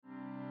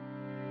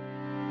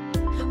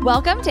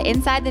Welcome to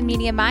Inside the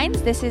Media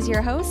Minds. This is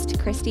your host,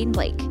 Christine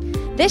Blake.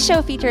 This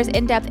show features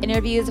in-depth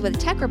interviews with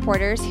tech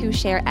reporters who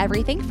share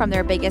everything from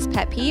their biggest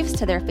pet peeves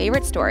to their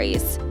favorite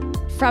stories.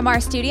 From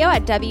our studio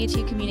at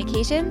W2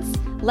 Communications,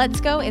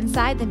 let's go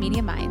inside the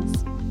media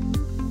minds.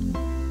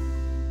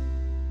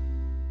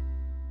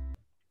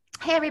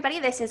 Hey everybody,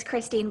 this is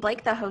Christine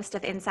Blake, the host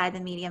of Inside the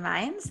Media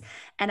Minds,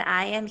 and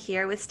I am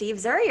here with Steve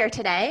Zurier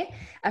today,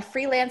 a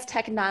freelance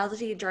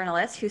technology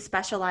journalist who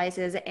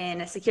specializes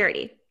in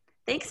security.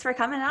 Thanks for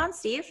coming on,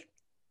 Steve.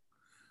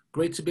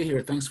 Great to be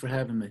here. Thanks for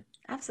having me.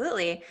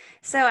 Absolutely.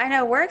 So I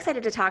know we're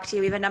excited to talk to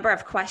you. We have a number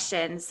of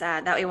questions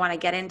that we want to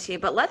get into,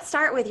 but let's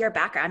start with your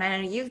background.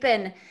 I know you've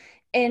been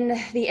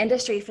in the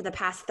industry for the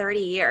past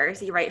 30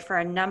 years. You write for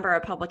a number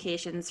of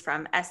publications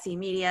from SC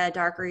Media,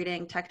 Dark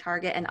Reading, Tech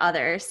Target, and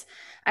others.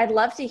 I'd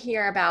love to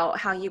hear about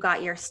how you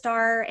got your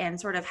start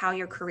and sort of how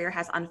your career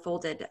has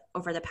unfolded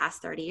over the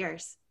past 30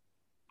 years.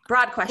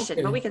 Broad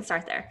question, but we can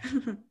start there.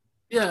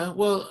 Yeah,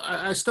 well,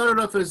 I started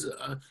off as,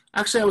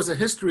 actually I was a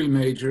history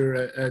major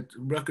at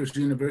Rutgers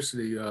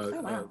University,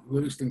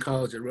 Livingston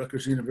College at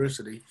Rutgers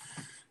University.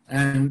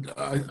 And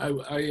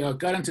I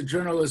got into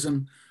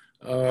journalism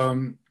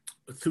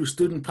through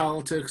student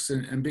politics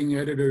and being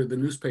editor of the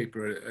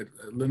newspaper at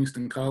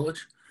Livingston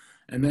College.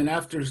 And then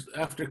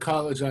after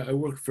college, I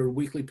worked for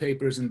weekly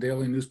papers and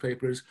daily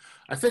newspapers.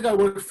 I think I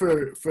worked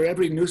for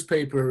every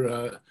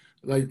newspaper,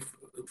 like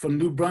from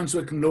New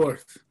Brunswick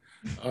north.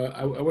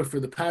 I worked for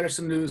the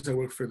Patterson News. I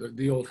worked for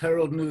the old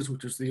Herald News,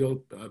 which was the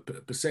old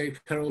Passaic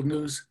Herald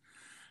News.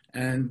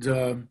 And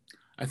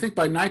I think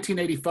by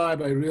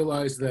 1985, I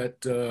realized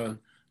that the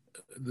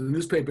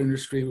newspaper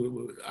industry,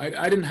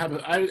 I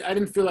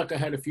didn't feel like I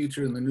had a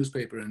future in the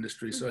newspaper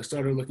industry. So I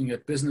started looking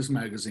at business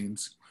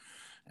magazines.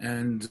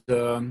 And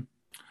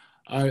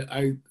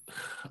I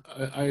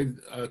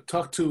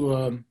talked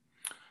to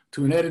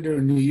an editor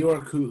in New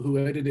York who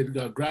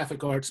edited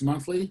Graphic Arts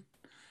Monthly.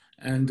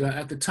 And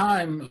at the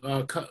time,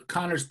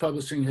 Connors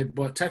Publishing had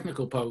bought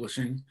Technical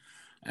Publishing,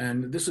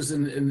 and this was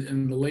in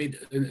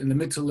the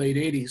mid to late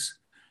 80s,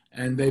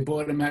 and they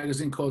bought a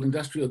magazine called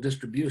Industrial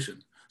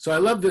Distribution. So I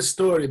love this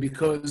story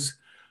because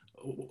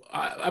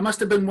I must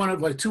have been one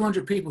of like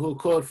 200 people who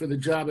called for the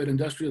job at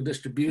Industrial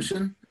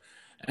Distribution,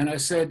 and I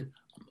said,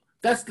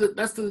 that's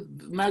the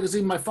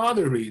magazine my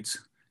father reads.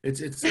 It's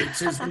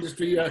his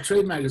industry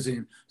trade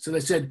magazine. So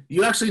they said,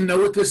 you actually know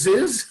what this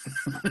is?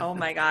 Oh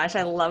my gosh,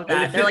 I love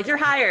that. They're like, you're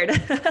hired.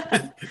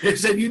 They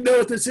said, you know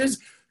what this is?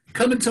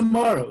 Come in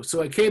tomorrow.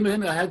 So I came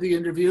in, I had the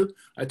interview.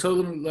 I told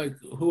them like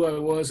who I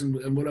was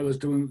and what I was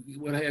doing,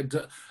 what I had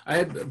done. I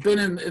had been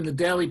in the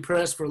daily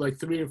press for like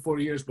 3 or 4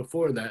 years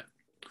before that.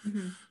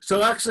 Mm-hmm.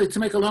 So actually, to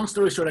make a long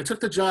story short, I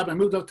took the job, I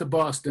moved up to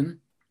Boston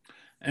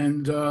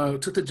and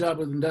took the job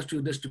with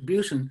Industrial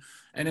Distribution.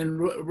 And in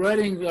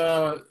writing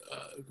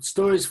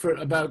stories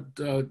about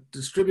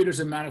distributors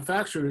and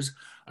manufacturers,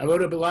 I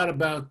wrote up a lot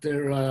about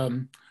their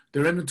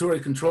inventory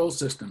control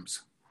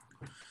systems.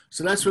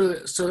 So that's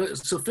really,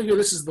 so figure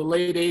this is the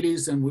late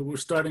 80s and we're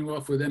starting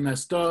off with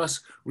MS-DOS.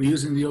 We're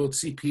using the old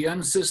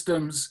CP/M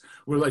systems.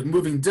 We're like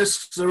moving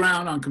disks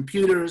around on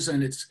computers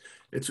and it's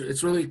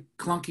really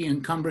clunky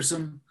and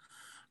cumbersome.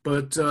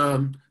 But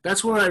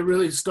that's where I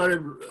really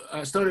started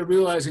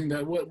realizing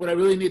that what I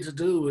really need to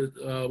do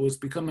was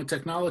become a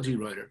technology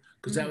writer,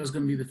 because that was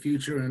going to be the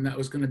future, and that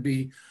was going to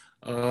be,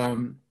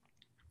 an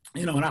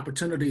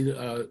opportunity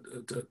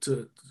to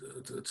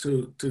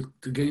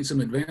gain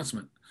some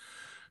advancement.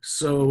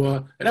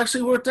 So it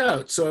actually worked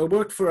out. So I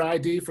worked for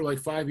ID for like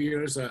 5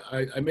 years.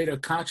 I made a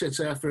conscious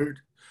effort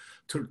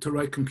to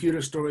write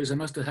computer stories. I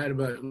must have had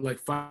about like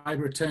 5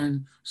 or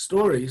 10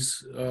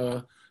 stories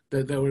that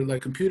were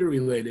like computer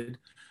related.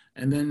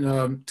 And then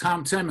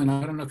Tom Temin,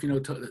 I don't know if you know,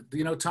 do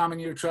you know Tom in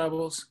your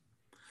travels?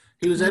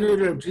 He was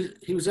editor of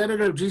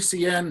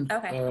GCN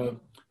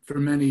for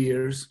many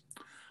years,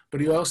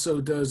 but he also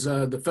does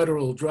the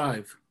Federal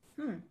Drive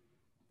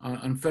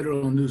on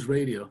Federal News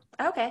Radio.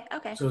 Okay,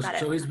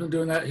 so he's been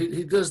doing that.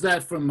 He does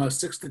that from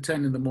 6 to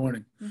 10 in the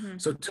morning. Mm-hmm.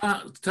 So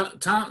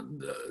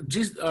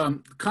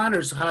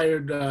Connors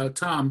hired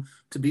Tom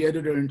to be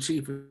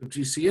editor-in-chief of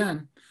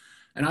GCN.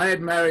 And I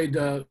had married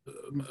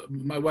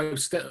my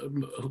wife,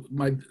 the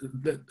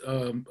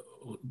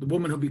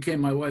woman who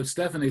became my wife,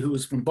 Stephanie, who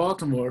was from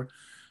Baltimore.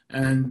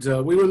 And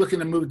we were looking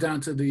to move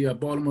down to the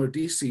Baltimore,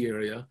 D.C.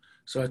 area.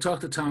 So I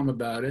talked to Tom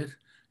about it,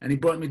 and he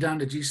brought me down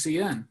to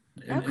GCN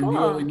in the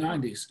early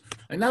 90s.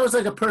 And that was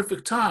like a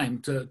perfect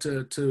time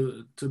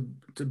to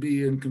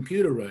be in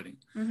computer writing,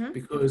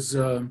 because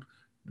the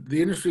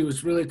industry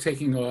was really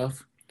taking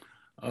off.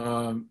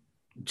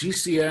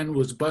 GCN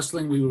was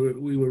bustling.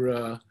 We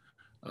were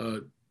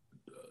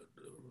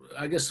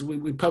I guess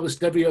we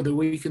published every other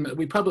week, and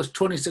we published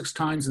 26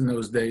 times in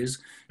those days,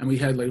 and we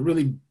had like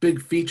really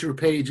big feature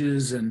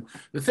pages. And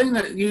the thing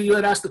that you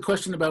had asked the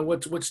question about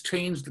what's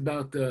changed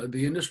about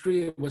the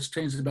industry, what's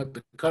changed about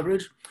the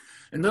coverage.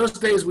 In those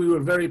days, we were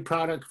very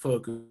product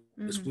focused.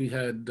 Mm-hmm. We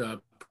had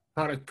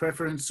product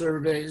preference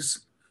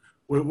surveys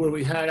where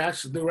we had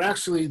there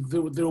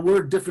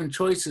were different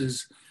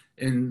choices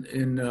in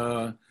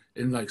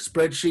like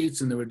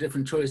spreadsheets, and there were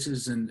different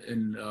choices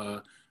in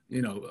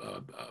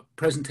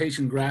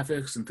presentation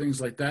graphics and things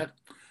like that.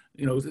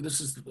 This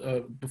is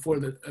before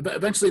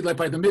eventually, like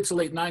by the mid to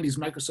late 90s,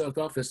 Microsoft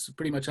Office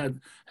pretty much had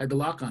the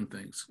lock on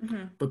things.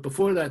 Mm-hmm. But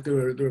before that, there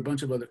were a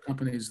bunch of other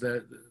companies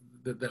that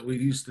we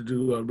used to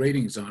do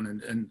ratings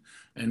on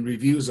and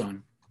reviews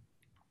on.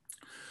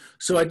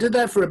 So I did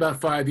that for about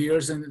 5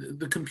 years, and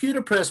the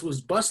computer press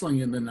was bustling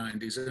in the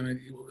 90s. I mean,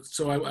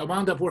 so I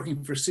wound up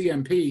working for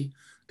CMP,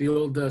 the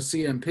old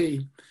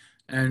CMP,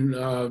 and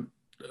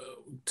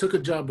took a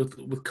job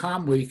with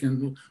ComWeek,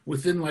 and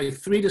within like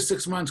 3 to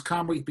 6 months,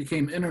 ComWeek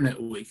became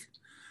Internet Week.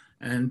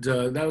 And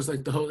that was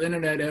like the whole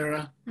internet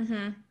era.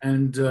 Mm-hmm.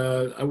 And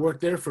I worked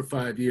there for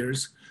 5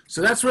 years.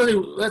 So that's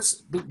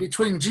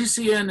between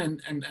GCN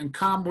and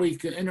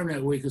ComWeek and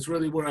Internet Week is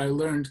really where I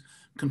learned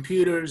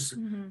computers.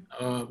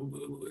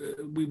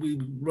 Mm-hmm.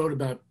 We wrote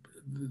about,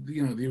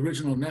 the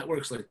original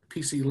networks like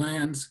PC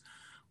LANs.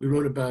 We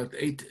wrote about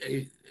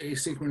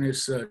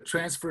asynchronous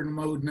transfer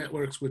mode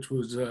networks, which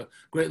was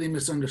greatly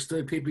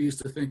misunderstood. People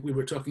used to think we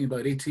were talking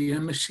about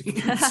ATM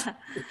machines.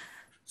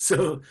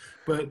 So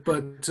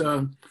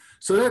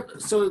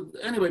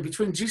anyway,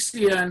 between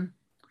GCN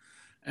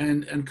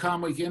and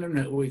ComWeek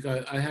Internet Week,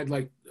 I had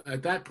like,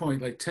 at that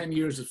point, like 10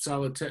 years of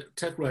solid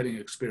tech writing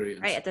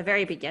experience. Right, at the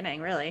very beginning,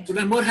 really. So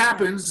then what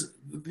happens,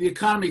 the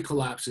economy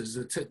collapses.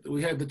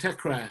 We had the tech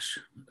crash.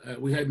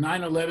 We had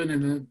 9/11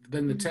 and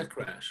then the tech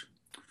crash.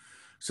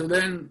 So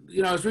then,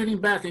 I was reading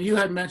back, and you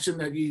had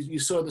mentioned that you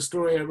saw the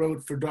story I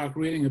wrote for Dark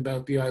Reading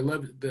about the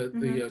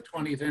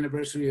 20th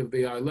anniversary of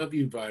the I Love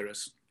You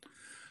virus.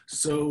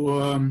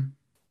 So,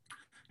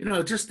 it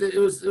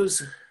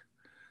was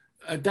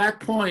at that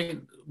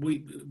point,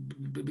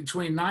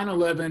 between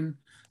 9/11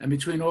 and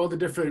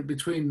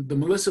between the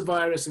Melissa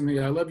virus and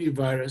the I Love You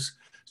virus,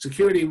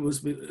 security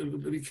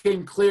it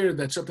became clear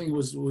that something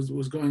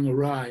was going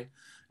awry,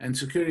 and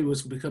security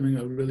was becoming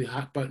a really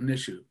hot button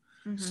issue.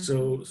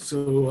 Mm-hmm.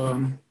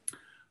 So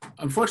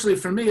unfortunately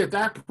for me at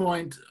that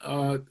point,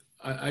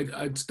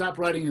 I'd stopped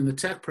writing in the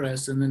tech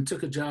press and then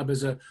took a job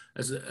as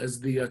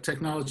the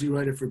technology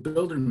writer for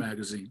Builder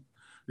magazine.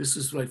 This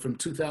is like from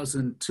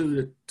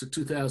 2002 to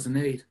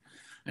 2008.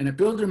 And at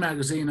Builder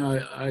magazine,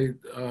 I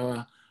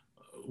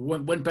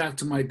went back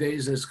to my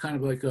days as kind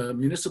of like a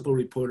municipal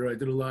reporter. I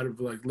did a lot of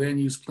like land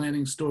use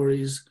planning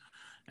stories,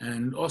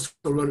 and also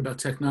wrote about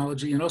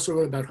technology, and also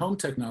wrote about home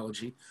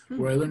technology,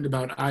 where I learned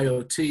about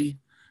IoT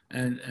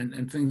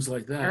and things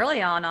like that.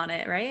 Early on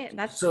it, right?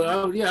 I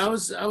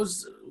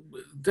was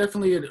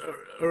definitely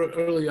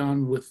early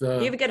on with. You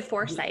have a good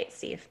foresight,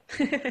 Steve.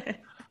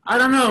 I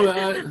don't know.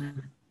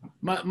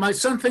 My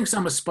son thinks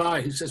I'm a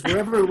spy. He says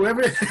wherever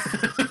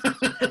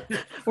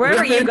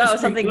you go,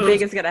 something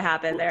big is going to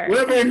happen there.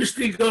 Wherever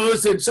industry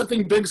goes, and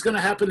something big's going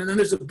to happen, and then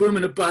there's a boom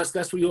and a bust.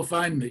 That's where you'll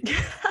find me.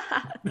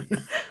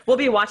 We'll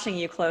be watching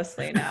you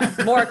closely now,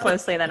 more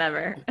closely than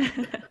ever.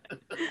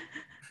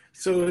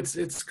 So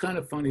it's kind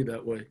of funny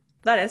that way.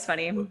 That is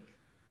funny.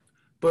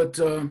 But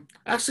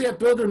actually, at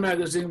Builder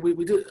magazine,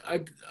 we did.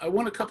 I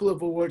won a couple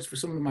of awards for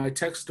some of my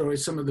tech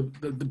stories, some of the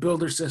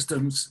builder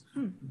systems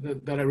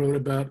that I wrote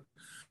about.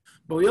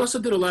 But we also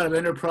did a lot of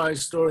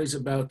enterprise stories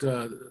about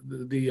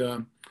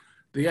the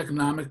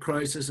economic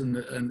crisis and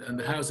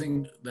the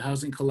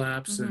housing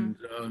collapse, and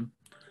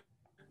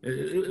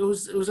it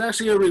was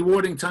actually a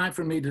rewarding time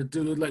for me to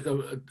do like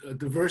a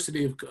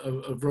diversity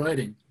of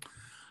writing.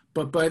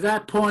 But by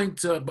that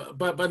point,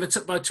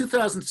 by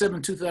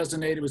 2007,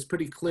 2008, it was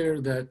pretty clear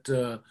that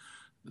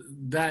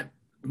that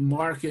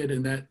market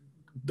and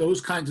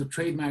those kinds of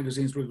trade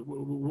magazines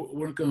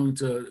weren't going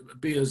to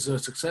be as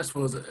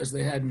successful as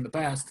they had in the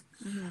past.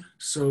 Mm-hmm.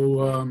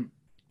 So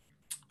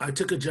I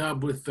took a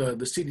job with the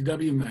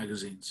CDW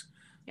magazines,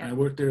 and I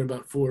worked there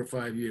about 4 or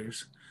 5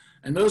 years.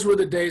 And those were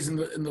the days in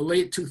the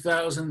late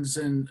 2000s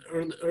and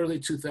early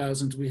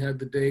 2000s. We had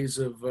the days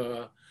of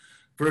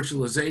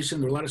virtualization.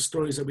 There were a lot of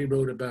stories that we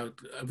wrote about.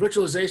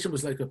 Virtualization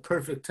was like a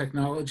perfect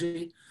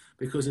technology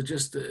because it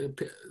just,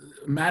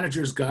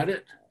 managers got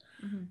it.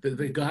 Mm-hmm.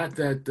 They got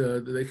that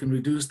they can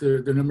reduce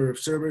the number of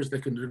servers, they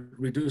can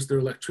reduce their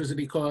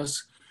electricity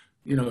costs,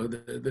 they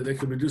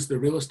can reduce their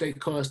real estate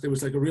costs. There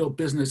was like a real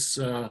business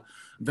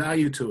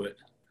value to it.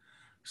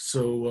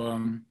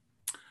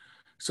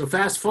 So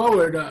fast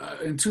forward,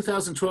 in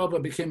 2012, I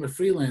became a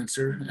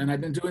freelancer, and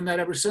I've been doing that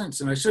ever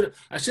since. And I should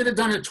have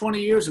done it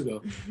 20 years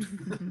ago,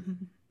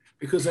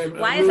 because I've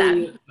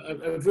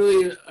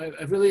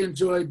really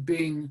enjoyed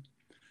being.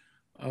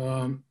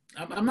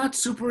 I'm not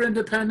super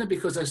independent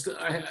because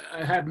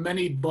I have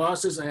many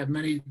bosses. I have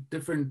many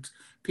different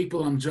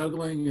people I'm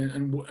juggling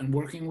and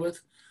working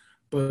with,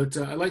 but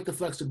I like the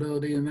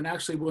flexibility. And then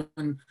actually,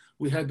 when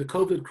we had the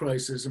COVID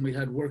crisis and we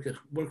had work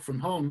from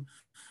home,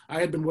 I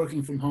had been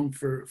working from home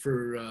for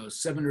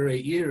 7 or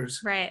 8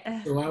 years. Right.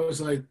 So I was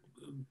like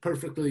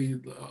perfectly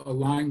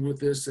aligned with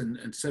this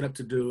and set up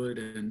to do it,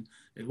 and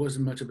it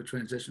wasn't much of a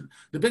transition.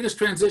 The biggest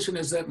transition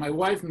is that my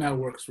wife now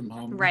works from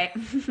home. Right.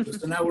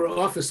 So now we're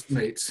office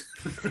mates.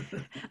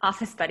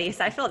 Office buddies.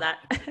 I feel that.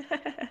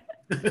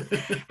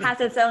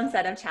 Has its own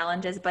set of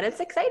challenges, but it's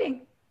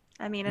exciting.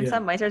 I mean, in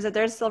some ways,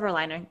 there's silver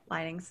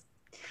linings.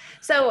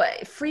 So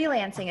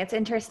freelancing, it's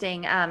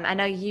interesting. I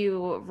know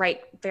you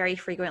write very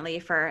frequently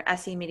for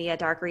SC Media,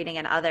 Dark Reading,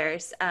 and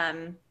others.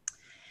 And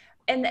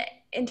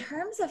in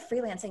terms of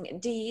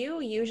freelancing, do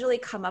you usually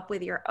come up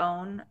with your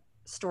own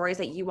stories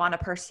that you want to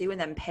pursue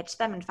and then pitch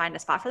them and find a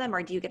spot for them,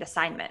 or do you get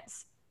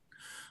assignments?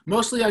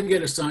 Mostly I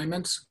get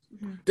assignments.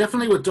 Mm-hmm.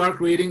 Definitely with Dark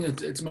Reading,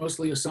 it's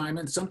mostly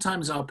assignments.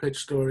 Sometimes I'll pitch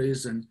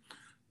stories, and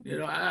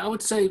I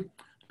would say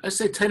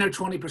 10 or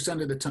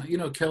 20% of the time. You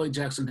know Kelly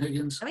Jackson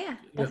Higgins? Oh yeah,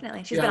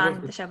 definitely. She's been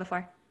on the show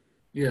before.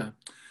 Yeah.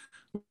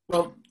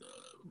 Well,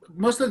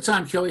 most of the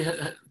time Kelly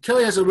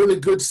has a really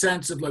good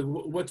sense of like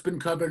what's been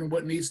covered and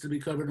what needs to be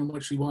covered and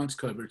what she wants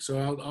covered. So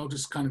I'll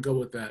just kind of go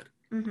with that.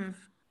 Mm-hmm.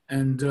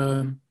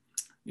 And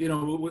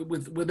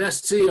with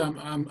SC,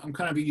 I'm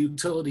kind of a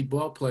utility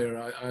ball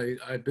player.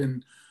 I've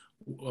been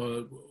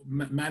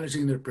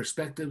managing their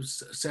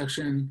perspectives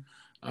section.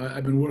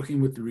 I've been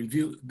working with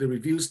the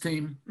reviews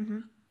team, mm-hmm.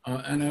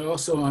 And I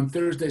also on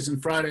Thursdays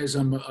and Fridays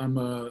I'm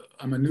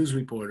a news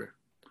reporter.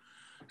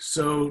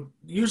 So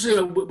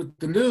usually with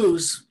the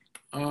news,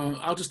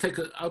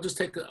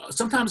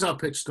 sometimes I'll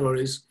pitch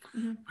stories.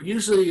 Mm-hmm.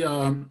 Usually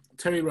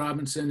Terry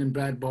Robinson and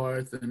Brad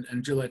Barth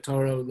and Jill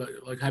Toro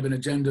like have an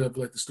agenda of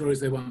like the stories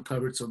they want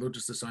covered, so they'll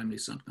just assign me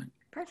something.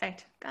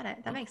 Perfect. Got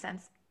it. That makes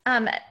sense.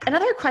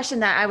 Another question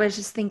that I was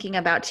just thinking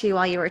about too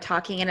while you were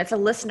talking, and it's a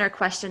listener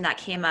question that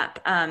came up.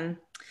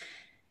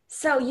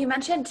 So you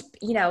mentioned,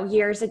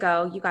 years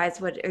ago, you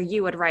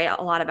would write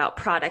a lot about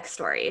product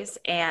stories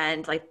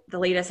and like the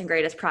latest and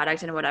greatest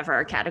product in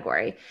whatever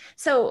category.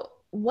 So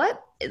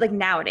what, like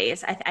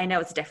nowadays, I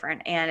know it's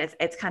different and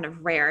it's kind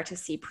of rare to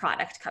see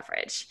product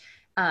coverage.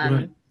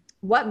 Right.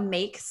 What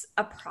makes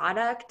a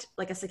product,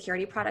 like a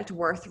security product,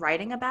 worth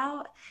writing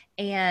about?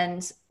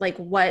 And like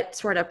what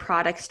sort of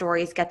product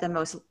stories get the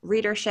most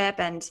readership?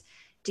 And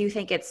do you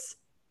think it's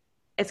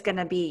going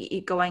to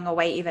be going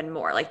away even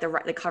more, like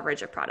the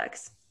coverage of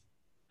products?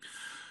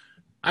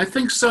 I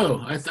think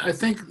so. I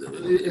think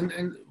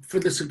for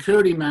the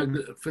security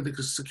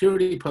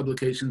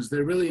publications,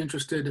 they're really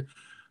interested.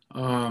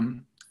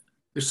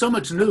 There's so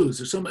much news.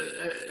 There's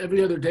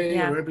every other day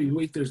or every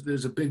week.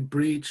 There's a big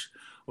breach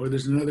or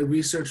there's another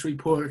research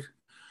report.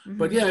 Mm-hmm.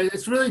 But yeah,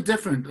 it's really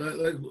different.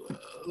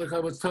 Like I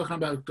was talking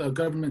about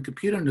government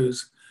computer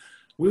news.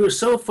 We were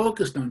so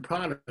focused on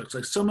products.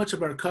 Like so much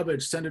of our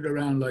coverage centered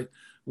around like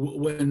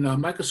when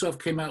Microsoft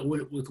came out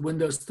with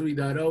Windows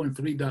 3.0 and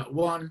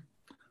 3.1.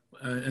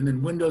 And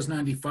then Windows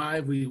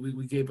 95,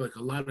 we gave like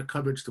a lot of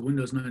coverage to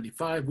Windows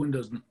 95,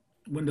 Windows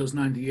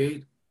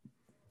 98.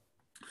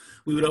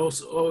 We would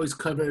also always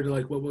cover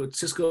like what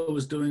Cisco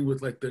was doing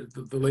with like the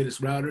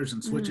latest routers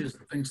and switches,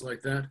 mm-hmm. and things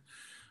like that.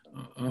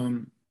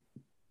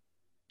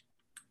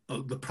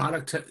 The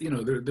product,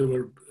 there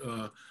were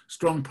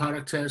strong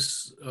product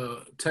tests,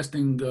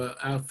 testing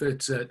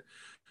outfits at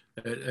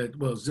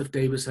Ziff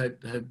Davis had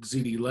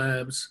ZD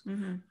Labs,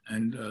 mm-hmm.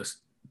 and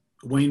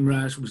Wayne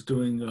Rash was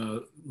doing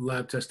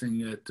lab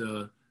testing at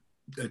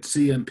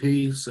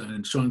CMP,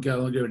 and Sean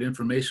Gallagher at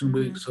Information mm-hmm.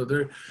 Week. So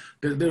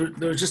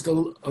there's just a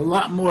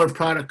lot more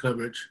product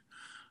coverage.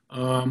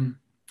 I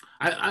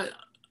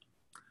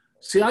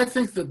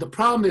think that the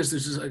problem is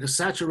there's just like a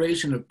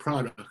saturation of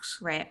products.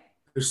 Right.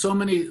 There's so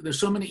many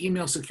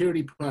email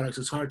security products.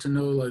 It's hard to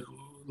know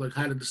like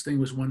how to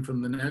distinguish one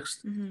from the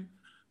next, mm-hmm.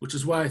 which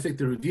is why I think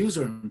the reviews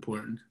are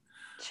important.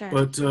 Sure.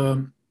 But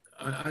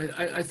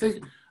I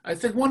think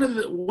one of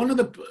the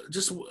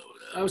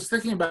I was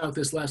thinking about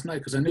this last night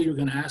because I knew you were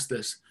going to ask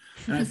this,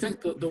 and I think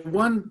the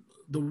one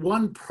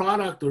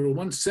product or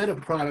one set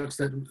of products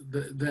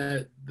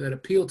that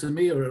appeal to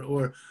me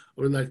or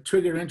like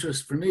trigger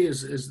interest for me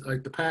is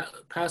like the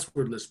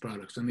passwordless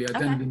products and the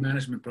identity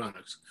management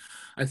products.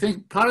 I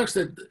think products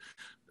that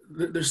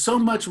there's so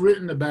much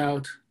written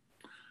about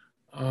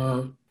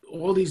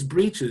all these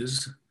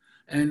breaches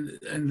and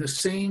the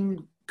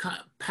same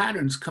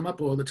patterns come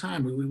up all the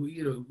time.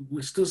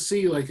 We still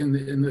see like in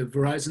the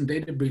Verizon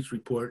data breach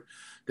report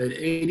that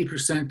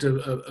 80%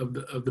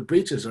 of the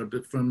breaches are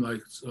from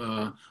like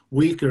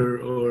weak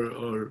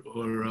or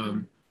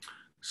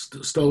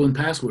stolen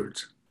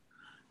passwords,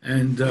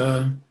 and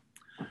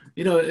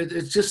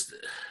it's just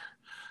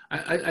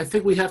I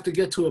think we have to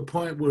get to a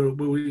point where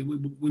we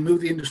move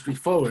the industry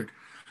forward.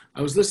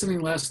 I was listening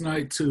last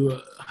night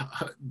to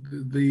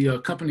the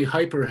company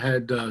Hyper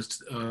had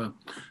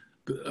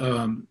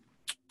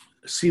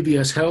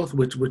CVS Health,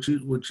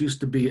 which used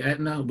to be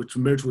Aetna, which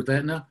merged with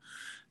Aetna,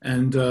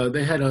 and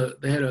they had a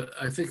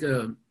I think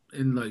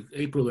in like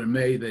April or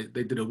May they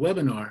did a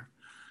webinar,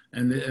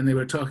 and they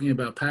were talking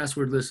about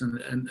passwordless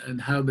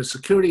and how the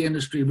security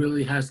industry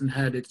really hasn't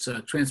had its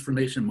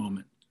transformation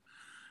moment.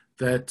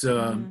 That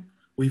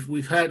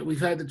we've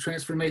had the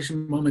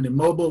transformation moment in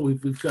mobile.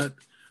 We've got,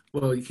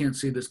 well, you can't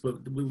see this,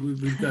 but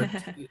we've got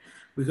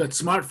we've got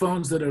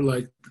smartphones that are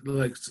like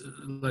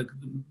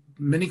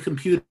mini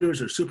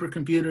computers or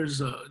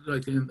supercomputers,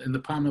 like in the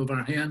palm of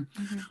our hand.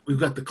 Mm-hmm. We've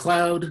got the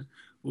cloud.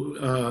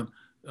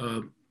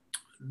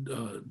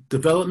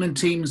 development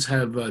teams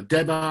have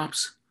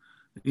DevOps,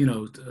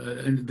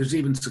 and there's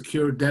even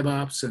secure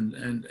DevOps,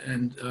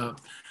 and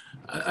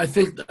I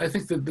think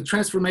that the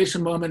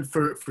transformation moment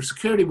for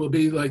security will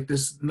be like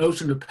this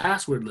notion of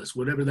passwordless,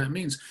 whatever that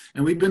means,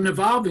 and we've been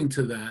evolving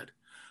to that.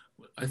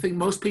 I think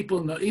most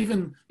people know,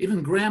 even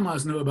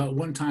grandmas know about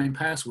one-time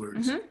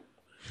passwords.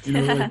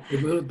 Like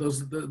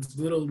those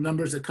little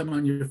numbers that come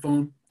on your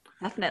phone.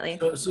 Definitely.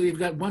 So you've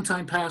got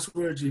one-time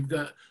passwords. You've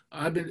got.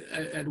 I've been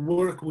at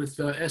work with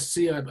SC.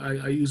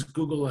 I use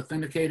Google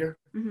Authenticator,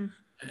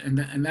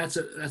 and that's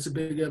a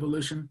big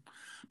evolution.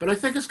 But I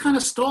think it's kind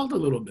of stalled a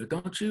little bit,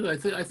 don't you? I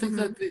think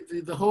that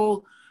the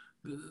whole.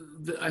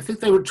 I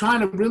think they were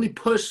trying to really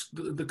push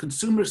the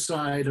consumer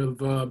side of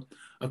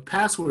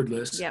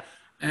passwordless. Yep.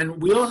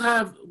 And we all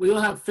have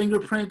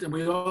fingerprint, and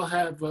we all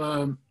have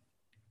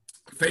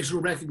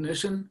facial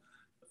recognition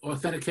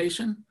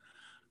authentication.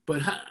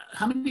 But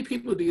how many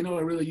people do you know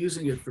are really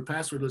using it for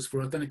passwordless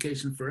for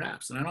authentication for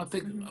apps? And I don't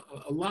think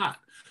a lot.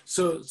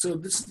 So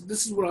this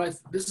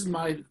is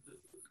my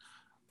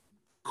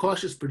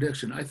cautious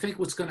prediction. I think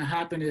what's going to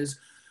happen is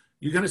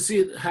you're going to see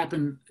it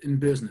happen in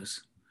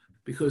business,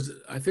 because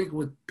I think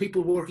with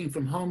people working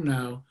from home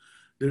now,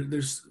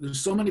 there's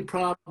so many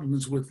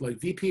problems with like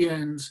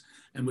VPNs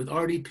and with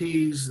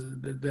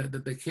RDPs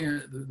that they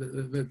can't,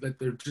 that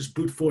they're just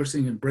brute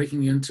forcing and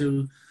breaking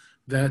into,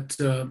 that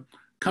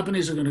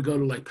companies are going to go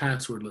to like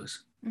passwordless,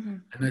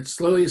 and that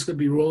slowly it's going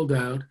to be rolled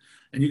out,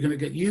 and you're going to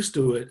get used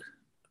to it.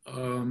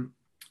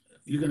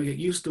 You're going to get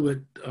used to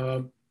it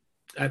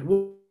at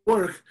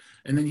work,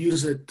 and then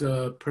use it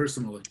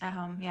personally. At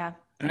home, yeah.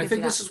 And I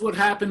think this is what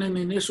happened in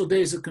the initial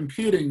days of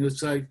computing.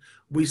 It's like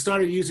we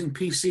started using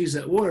PCs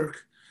at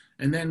work,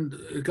 and then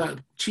it got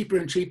cheaper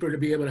and cheaper to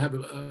be able to have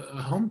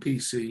a home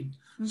PC.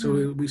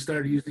 So we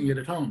started using it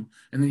at home.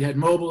 And then you had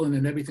mobile, and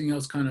then everything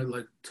else kind of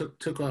like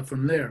took off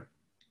from there.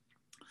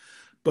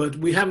 But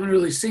we haven't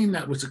really seen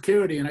that with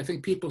security. And I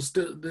think people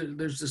still,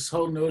 there's this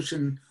whole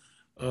notion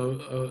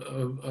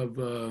of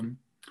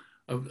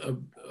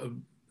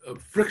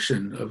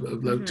friction,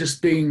 of like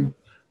just being,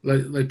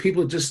 like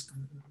people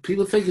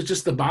think it's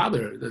just the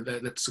bother,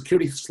 that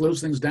security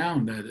slows things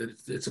down, that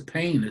it's a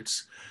pain.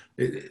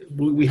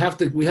 We have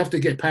to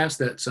get past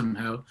that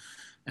somehow.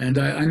 And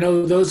I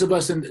know those of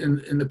us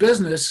in the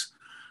business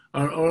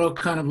are all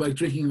kind of like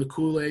drinking the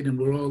Kool-Aid, and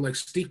we're all like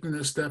steeped in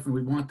this stuff, and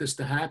we want this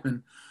to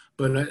happen.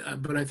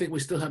 But I think we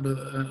still have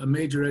a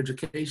major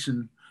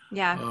education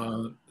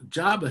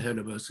job ahead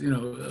of us,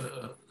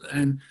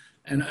 and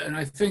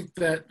I think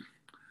that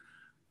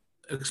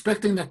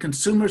expecting that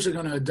consumers are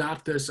going to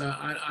adopt this,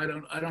 I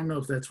don't know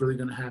if that's really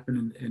going to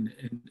happen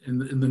in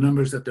the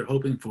numbers that they're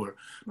hoping for.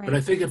 Right. But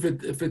I think if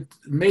it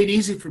made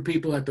easy for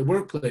people at the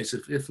workplace,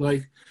 if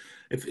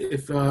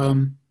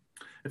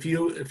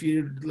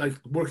you're like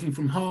working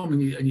from home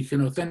and you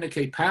can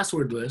authenticate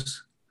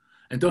passwordless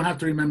and don't have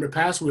to remember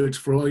passwords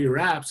for all your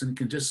apps, and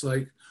can just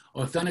like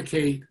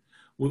authenticate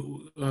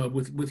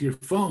with your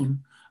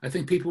phone, I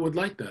think people would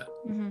like that.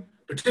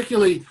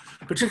 Particularly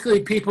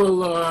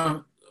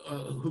people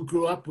who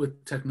grew up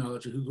with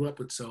technology, who grew up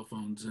with cell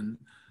phones, and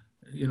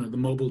the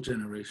mobile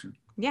generation.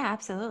 Yeah,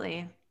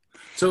 absolutely.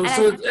 So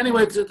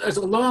anyway, as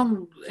a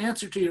long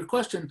answer to your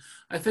question,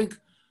 I think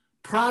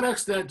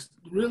products that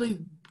really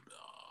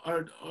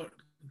are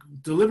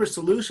deliver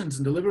solutions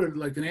and deliver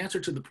like an answer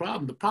to the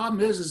problem. The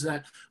problem is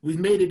that we've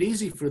made it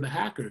easy for the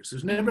hackers.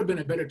 There's never been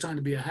a better time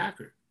to be a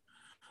hacker.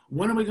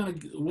 When are we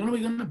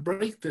going to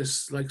break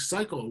this like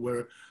cycle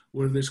where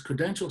there's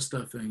credential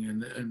stuffing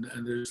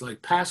and there's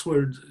like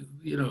passwords,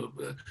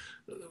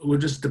 we're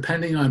just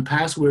depending on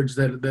passwords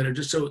that are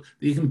just so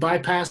you can buy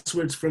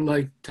passwords for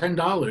like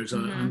 $10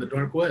 on the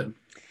dark web.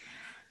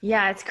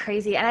 Yeah, it's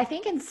crazy. And I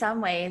think in some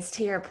ways,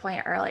 to your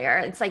point earlier,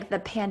 it's like the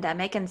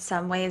pandemic in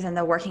some ways and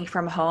the working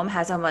from home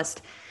has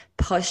almost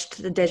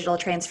pushed the digital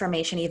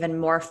transformation even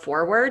more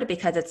forward,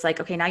 because it's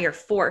like, okay, now you're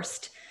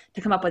forced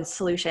to come up with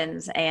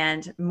solutions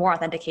and more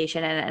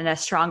authentication and a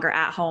stronger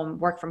at-home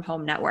work from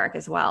home network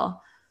as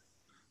well.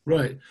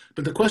 Right.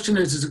 But the question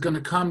is it going to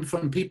come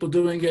from people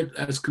doing it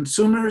as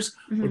consumers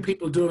or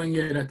people doing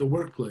it at the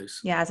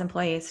workplace? Yeah, as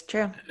employees.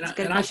 True. That's a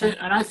good question.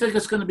 I think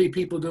it's going to be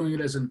people doing it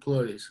as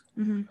employees.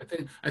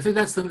 I think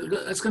that's going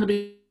to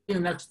be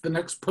the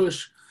next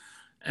push,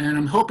 and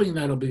I'm hoping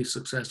that'll be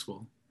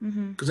successful.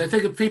 Because I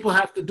think if people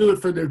have to do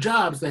it for their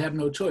jobs, they have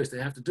no choice. They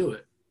have to do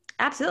it.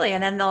 Absolutely.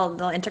 And then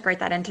they'll integrate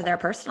that into their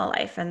personal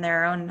life and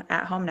their own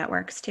at-home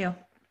networks too.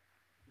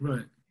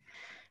 Right.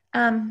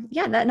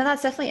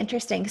 That's definitely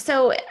interesting.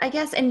 So I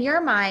guess in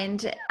your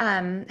mind,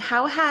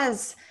 how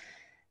has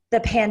the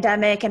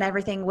pandemic and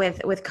everything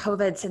with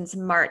COVID since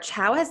March,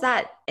 how has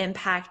that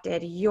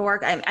impacted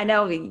I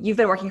know you've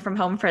been working from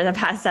home for the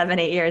past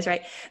 7-8 years,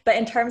 right? But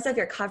in terms of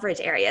your coverage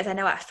areas, I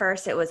know at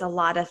first it was a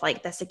lot of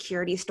like the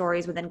security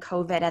stories within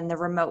COVID and the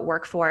remote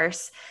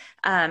workforce.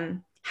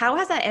 How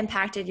has that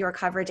impacted your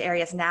coverage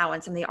areas now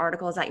and some of the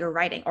articles that you're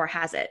writing, or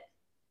has it?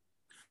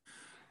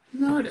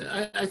 No,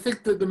 I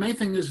think that the main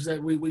thing is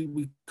that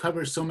we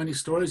cover so many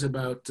stories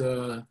about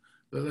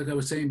like I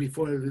was saying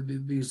before,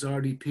 these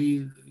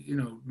RDP,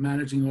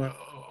 managing our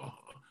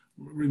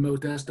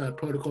remote desktop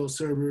protocol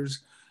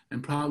servers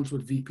and problems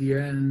with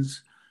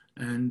VPNs,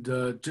 and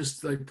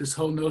just like this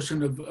whole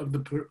notion of the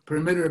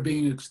perimeter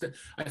being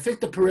I think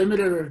the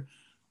perimeter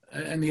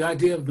and the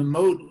idea of the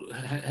moat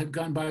had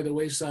gone by the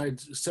wayside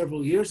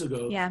several years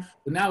ago. Yeah.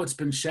 But now it's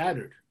been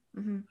shattered.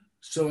 Mm-hmm.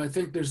 So I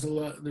think there's a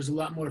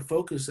lot more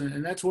focus,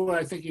 and that's where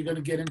I think you're going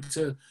to get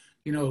into,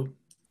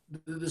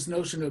 this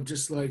notion of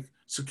just like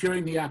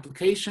securing the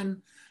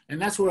application,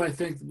 and that's where I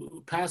think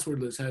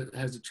passwordless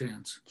has a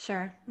chance.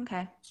 Sure.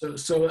 Okay.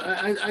 So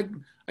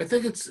I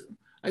think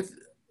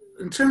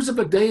in terms of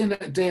a day in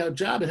day out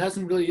job, it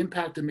hasn't really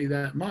impacted me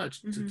that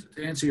much, to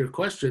answer your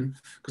question,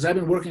 because I've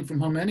been working from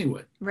home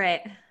anyway.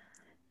 Right.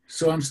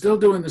 So I'm still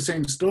doing the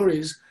same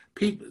stories.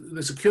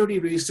 The security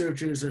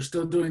researchers are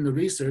still doing the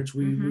research.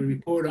 We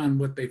report on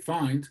what they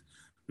find.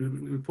 We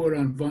report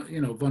on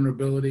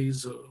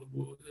vulnerabilities.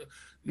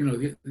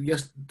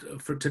 Yes,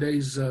 for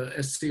today's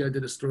SC, I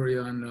did a story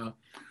on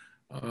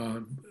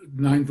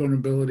 9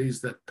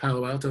 vulnerabilities that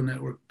Palo Alto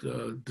Network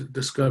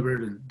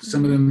discovered, and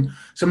some of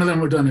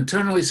them were done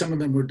internally. Some of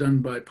them were done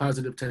by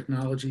Positive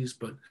Technologies.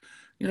 But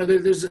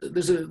there's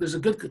a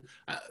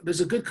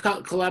good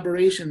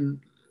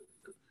collaboration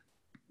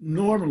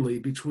normally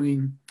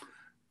between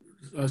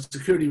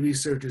security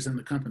researchers and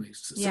the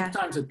companies.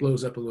 Sometimes it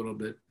blows up a little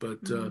bit,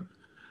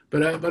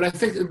 but I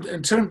think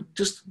in terms,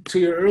 just to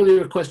your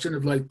earlier question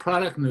of like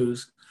product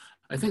news,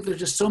 I think there's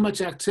just so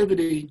much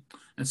activity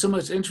and so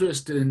much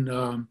interest in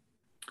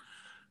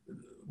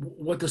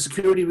what the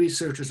security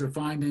researchers are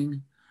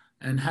finding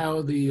and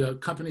how the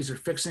companies are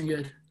fixing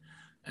it,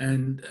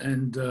 and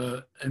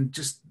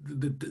just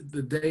the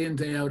day in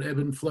day out ebb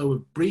and flow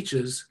of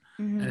breaches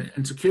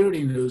and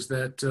security news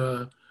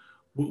that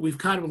we've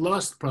kind of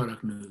lost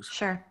product news.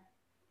 Sure.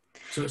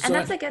 And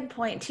that's a good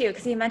point too,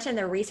 because you mentioned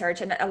the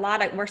research, and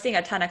we're seeing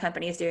a ton of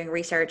companies doing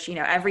research.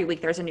 Every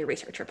week there's a new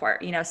research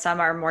report.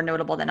 Some are more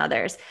notable than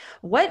others.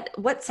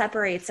 What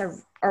separates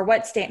or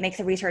what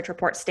makes a research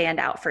report stand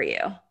out for you?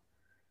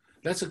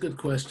 That's a good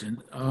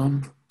question.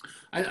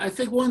 I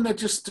think one that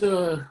just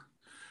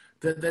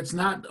that's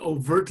not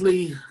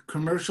overtly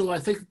commercial. I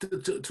think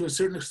to a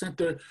certain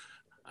extent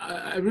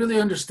I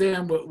really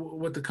understand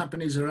what the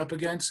companies are up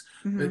against.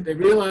 They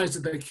realize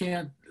that they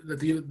can't, that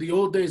the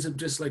old days of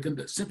just like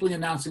simply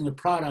announcing a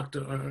product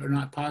are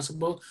not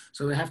possible.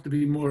 So they have to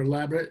be more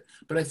elaborate.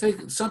 But I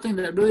think something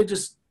that really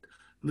just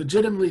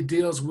legitimately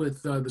deals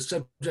with the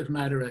subject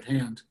matter at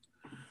hand,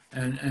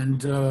 and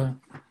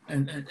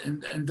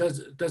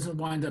doesn't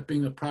wind up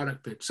being a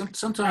product pitch.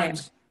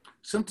 Sometimes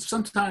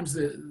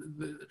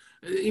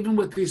even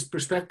with these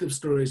perspective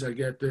stories I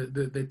get,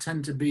 they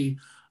tend to be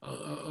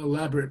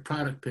elaborate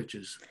product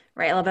pitches.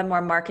 Right, a little bit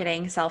more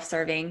marketing,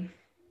 self-serving.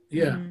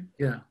 Yeah,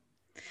 yeah.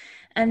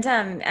 And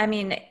I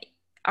mean,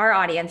 our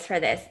audience for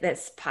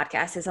this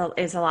podcast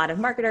is a lot of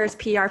marketers,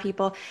 PR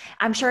people.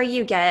 I'm sure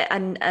you get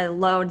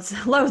loads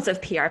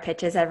of PR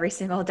pitches every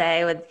single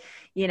day with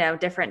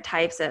different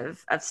types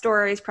of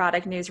stories,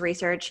 product news,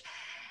 research.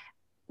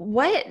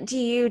 What do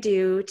you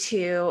do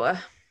to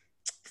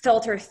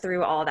filter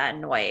through all that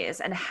noise,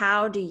 and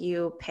how do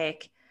you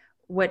pick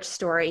which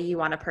story you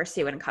want to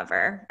pursue and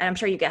cover? And I'm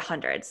sure you get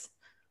hundreds.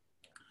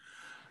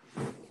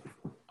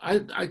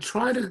 I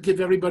try to give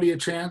everybody a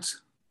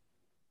chance.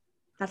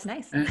 That's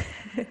nice. I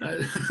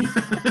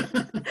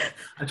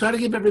try to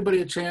give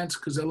everybody a chance,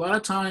 because a lot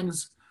of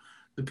times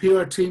the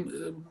PR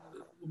team,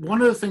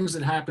 one of the things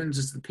that happens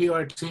is the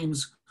PR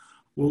teams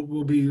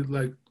will be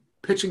like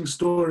pitching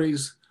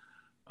stories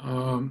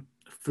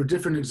for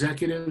different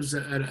executives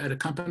at a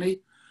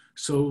company.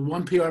 So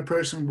one PR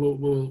person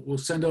will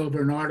send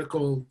over an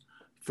article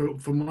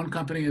from one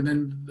company, and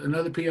then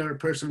another PR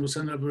person will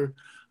send over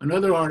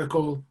another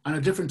article on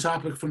a different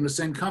topic from the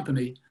same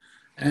company.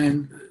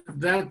 And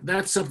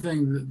that's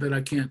something that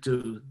I can't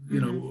do,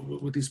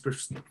 with these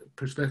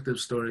perspective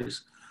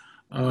stories.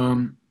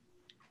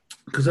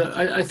 Because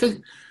I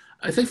think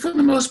for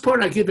the most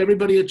part, I give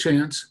everybody a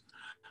chance.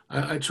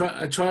 I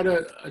try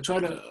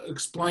to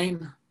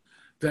explain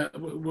that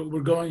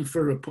we're going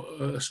for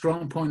a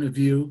strong point of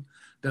view,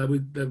 that we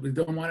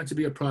don't want it to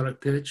be a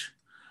product pitch.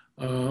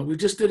 We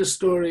just did a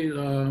story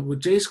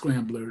with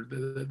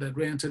JScrambler that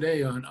ran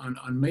today on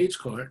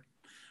MageCart,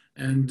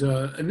 and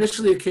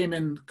initially it came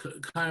in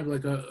kind of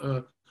like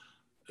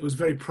it was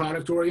very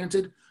product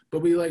oriented, but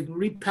we like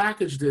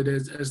repackaged it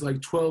as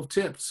like 12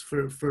 tips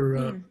for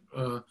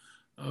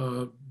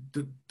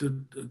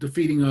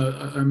defeating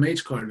a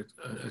MageCart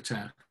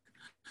attack.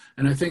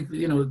 And I think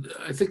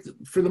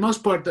for the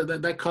most part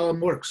that column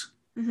works.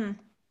 Mm-hmm.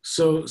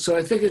 So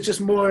I think it's just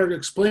more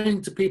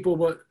explaining to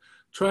people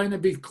trying to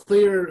be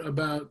clear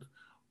about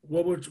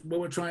what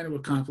we're trying to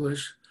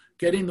accomplish,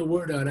 getting the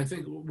word out. I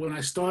think when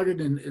I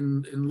started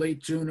in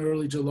late June,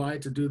 early July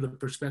to do the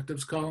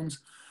perspectives columns,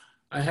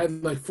 I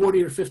had like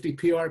 40 or 50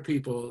 PR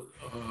people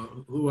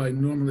who I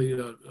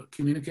normally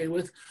communicate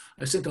with.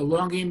 I sent a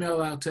long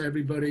email out to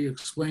everybody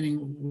explaining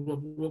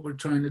what we're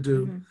trying to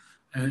do,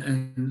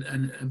 mm-hmm.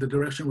 and the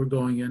direction we're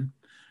going in.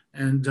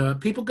 and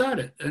people got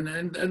it. And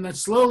then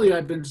slowly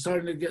I've been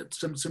starting to get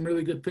some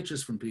really good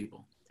pitches from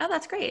people. Oh,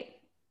 that's great.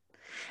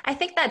 I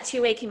think that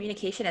two-way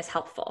communication is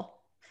helpful.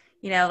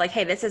 Like,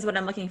 hey, this is what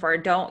I'm looking for.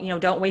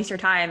 Don't waste your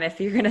time if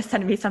you're going to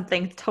send me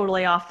something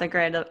totally off the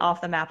grid,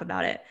 off the map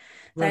about it.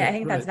 So I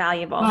think that's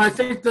valuable. No, I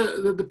think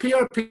the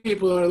PR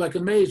people are like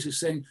amazed at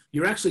saying,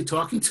 you're actually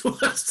talking to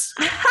us.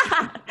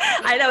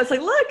 I know. It's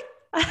like, look,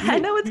 I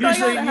know what's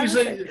going on.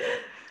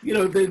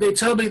 Usually, they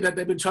tell me that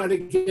they've been trying to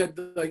get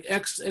like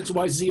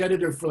XYZ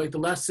editor for like the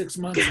last 6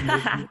 months.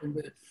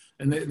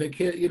 And they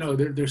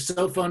can't, their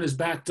cell phone is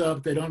backed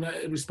up. They don't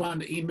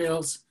respond to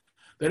emails.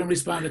 They don't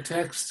respond to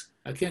texts.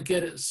 I can't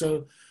get it.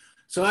 So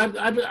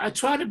I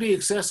try to be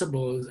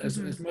accessible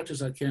as much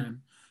as I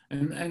can.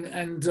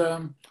 And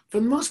for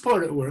the most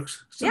part, it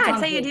works. Sometimes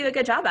I'd say you do a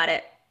good job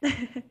at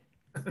it.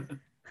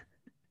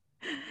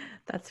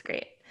 That's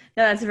great.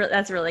 No,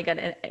 that's really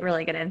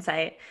good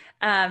insight.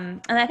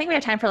 And I think we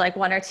have time for like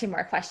one or two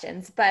more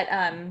questions. But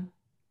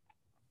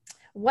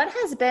what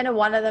has been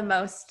one of the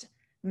most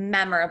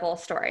memorable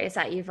stories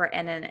that you've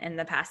written in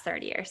the past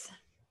 30 years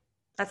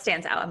that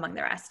stands out among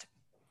the rest?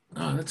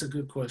 Oh, that's a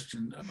good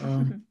question.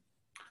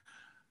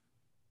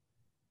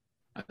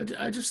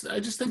 I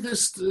just think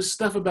this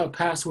stuff about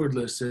password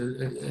lists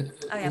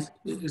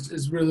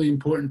is really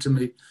important to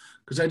me,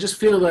 because I just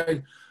feel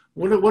like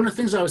one of the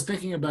things I was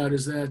thinking about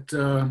is that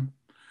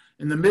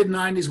in the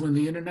mid-90s, when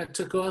the internet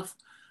took off,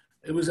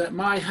 it was at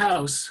my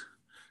house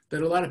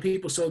that a lot of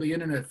people saw the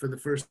internet for the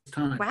first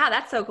time. Wow,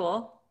 that's so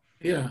cool.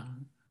 Yeah.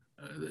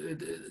 I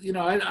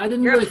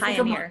didn't You're really a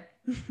pioneer.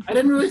 I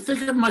didn't really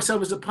think of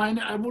myself as a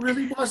pioneer. I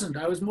really wasn't.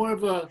 I was more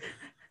of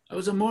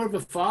a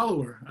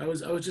follower. I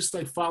was just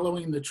like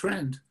following the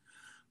trend,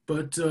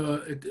 but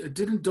it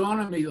didn't dawn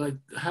on me like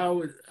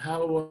how it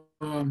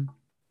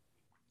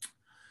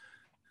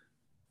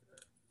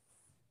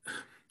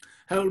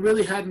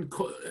really hadn't.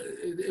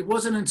 It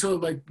wasn't until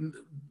like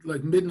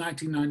mid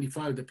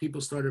 1995 that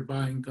people started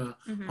buying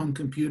home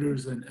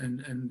computers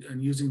and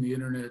using the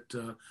internet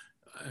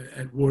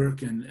at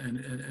work, and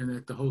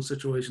that the whole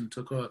situation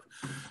took off.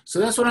 So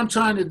that's what I'm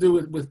trying to do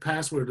with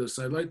passwordless.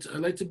 I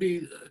like to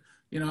be,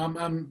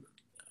 I'm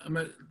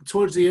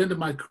towards the end of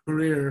my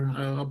career.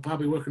 I'll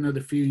probably work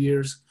another few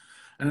years,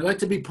 and I'd like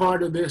to be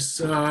part of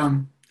this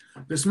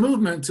this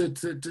movement to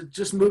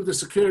just move the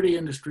security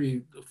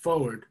industry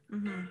forward.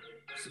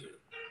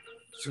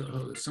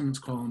 So someone's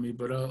calling me,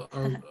 but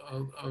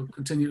I'll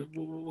continue.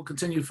 We'll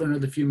continue for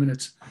another few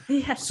minutes.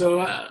 Yeah. So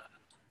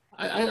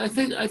I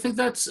think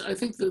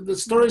the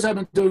stories I've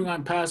been doing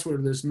on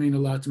passwordless mean a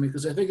lot to me,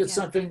 because I think it's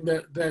something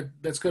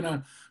that's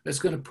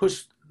gonna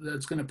push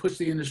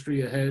the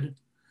industry ahead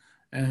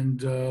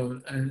and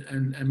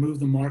move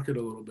the market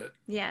a little bit.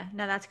 Yeah,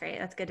 no, that's great.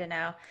 That's good to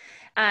know.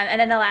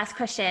 And then the last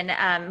question,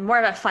 more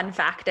of a fun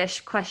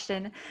fact-ish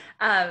question.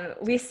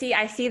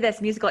 I see this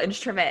musical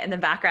instrument in the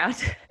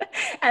background,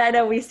 and I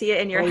know we see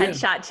it in your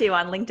headshot too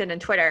on LinkedIn and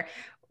Twitter.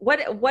 What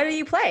do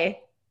you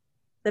play?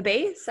 The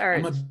bass, or?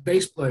 I'm a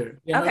bass player.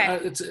 Yeah, okay.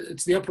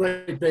 It's the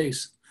upright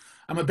bass.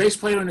 I'm a bass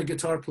player and a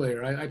guitar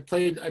player. I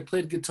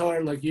played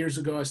guitar like years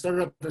ago. I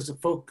started up as a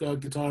folk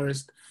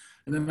guitarist,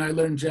 and then I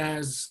learned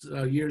jazz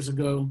years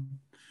ago.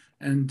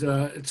 And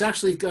it's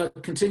actually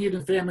continued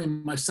in family.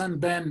 My son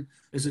Ben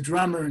is a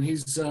drummer, and he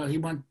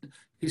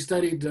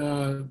studied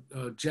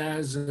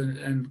jazz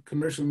and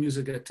commercial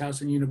music at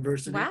Towson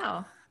University.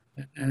 Wow.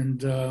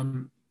 And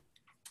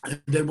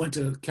then went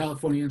to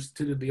California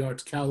Institute of the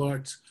Arts, Cal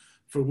Arts,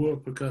 for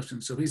world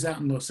percussion. So he's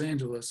out in Los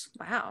Angeles.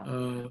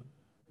 Wow.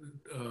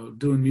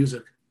 Doing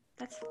music.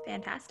 That's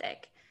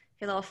fantastic.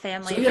 Your little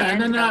family. So,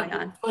 and then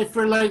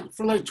for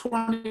like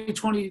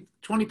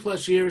 20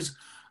 plus years,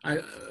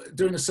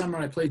 during the summer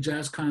I played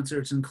jazz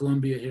concerts in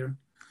Columbia here.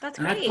 That's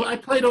great. And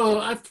I've played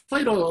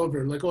all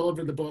over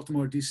the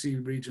Baltimore,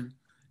 DC region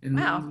in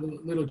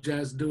little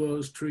jazz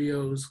duos,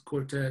 trios,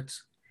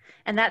 quartets.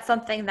 And that's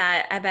something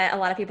that I bet a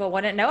lot of people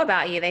wouldn't know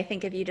about you. They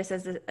think of you just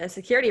as a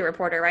security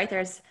reporter, right?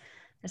 There's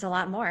a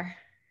lot more.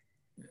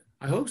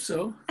 I hope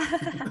so.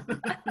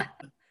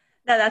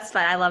 No, that's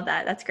fun. I love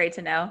that. That's great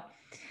to know.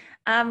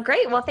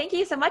 Great. Well, thank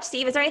you so much,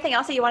 Steve. Is there anything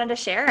else that you wanted to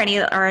share?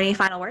 Any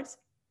final words?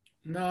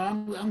 No,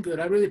 I'm good.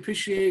 I really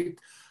appreciate.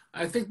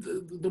 I think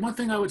the one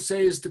thing I would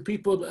say is to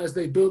people as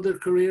they build their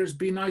careers,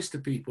 be nice to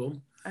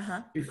people,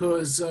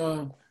 because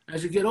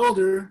as you get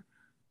older,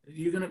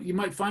 you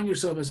might find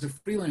yourself as a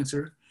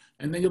freelancer,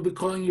 and then you'll be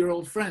calling your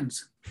old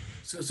friends.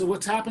 So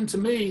what's happened to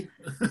me?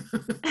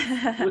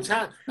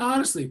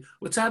 Honestly,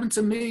 what's happened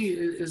to me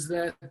is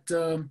that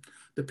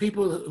the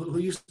people who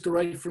used to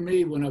write for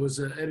me when I was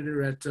an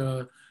editor at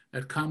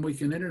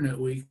ComWeek and Internet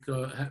Week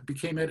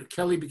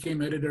Kelly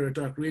became editor at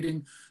Dark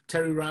Reading.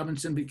 Terry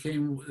Robinson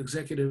became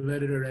executive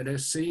editor at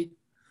SC.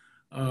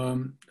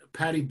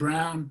 Patty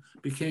Brown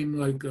became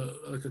like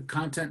a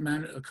content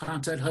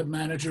hub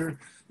manager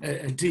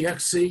at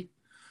DXC.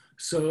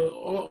 So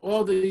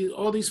all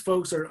these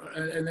folks are,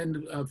 and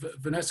then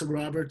Vanessa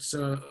Roberts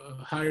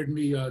hired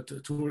me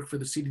to work for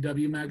the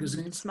CDW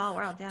magazine. Small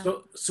world, yeah.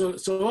 So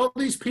all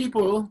these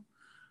people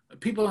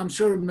people, I'm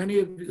sure many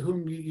of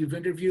whom you've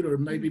interviewed or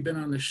maybe been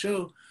on the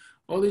show,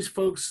 all these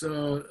folks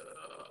I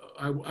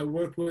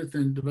worked with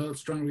and developed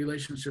strong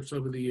relationships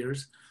over the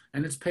years,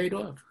 and it's paid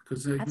off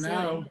because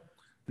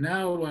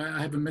now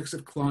I have a mix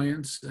of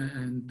clients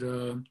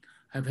and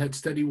have had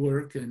steady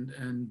work and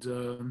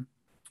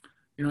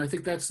I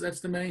think that's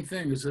the main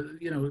thing is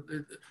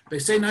they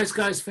say nice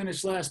guys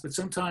finish last, but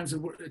sometimes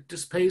it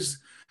just pays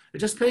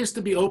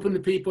to be open to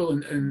people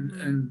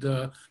and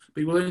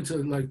be willing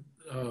to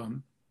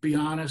be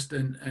honest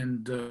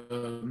and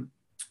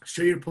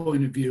share your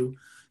point of view.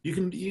 You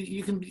can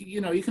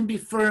be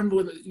firm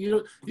with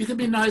you can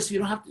be nice.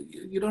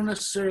 You don't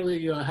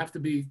necessarily have to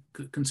be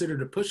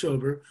considered a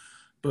pushover,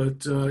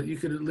 but you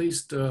could at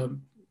least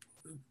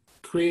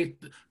create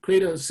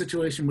a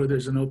situation where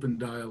there's an open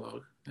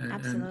dialogue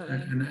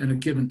and a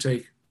give and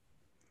take.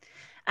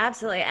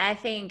 Absolutely. I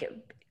think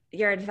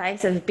your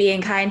advice of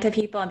being kind to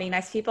people and being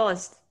nice to people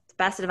is the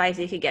best advice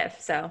you could give.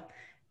 So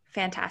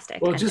fantastic.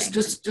 Well,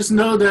 just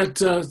know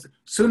that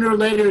sooner or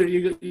later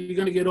you're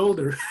going to get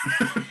older.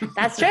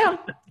 That's true.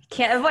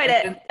 Can't avoid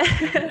it.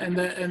 and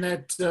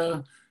that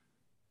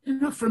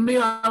for me,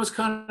 I was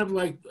kind of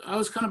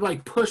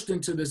like pushed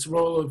into this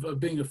role of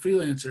being a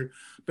freelancer,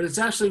 but it's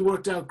actually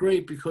worked out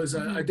great because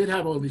I did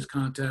have all these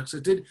contacts.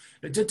 It did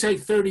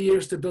take 30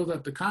 years to build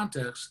up the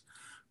contacts,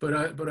 but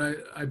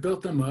I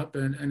built them up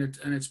and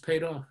it's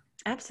paid off.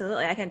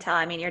 Absolutely. I can tell.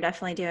 I mean, you're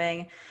definitely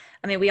doing,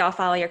 we all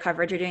follow your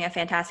coverage. You're doing a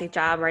fantastic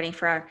job writing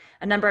for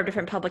a number of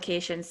different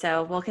publications.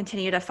 So we'll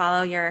continue to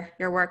follow your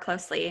work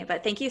closely.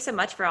 But thank you so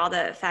much for all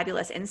the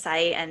fabulous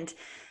insight. And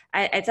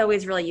it's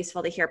always really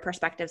useful to hear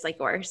perspectives like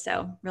yours.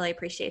 So really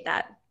appreciate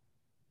that.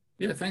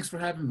 Yeah, thanks for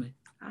having me.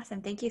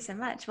 Awesome. Thank you so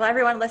much. Well,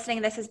 everyone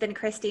listening, this has been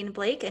Christine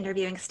Blake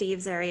interviewing Steve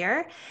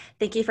Zurier.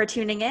 Thank you for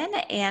tuning in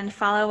and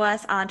follow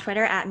us on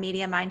Twitter at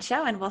Media Mind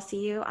Show. And we'll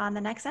see you on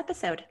the next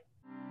episode.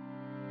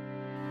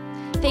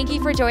 Thank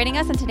you for joining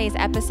us on today's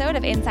episode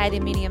of Inside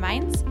the Media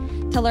Minds.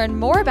 To learn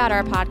more about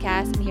our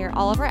podcast and hear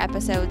all of our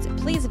episodes,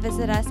 please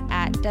visit us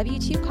at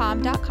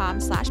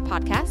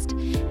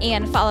w2com.com/podcast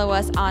and follow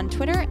us on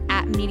Twitter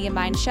at Media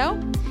Mind Show.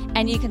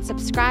 And you can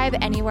subscribe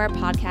anywhere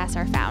podcasts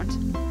are found.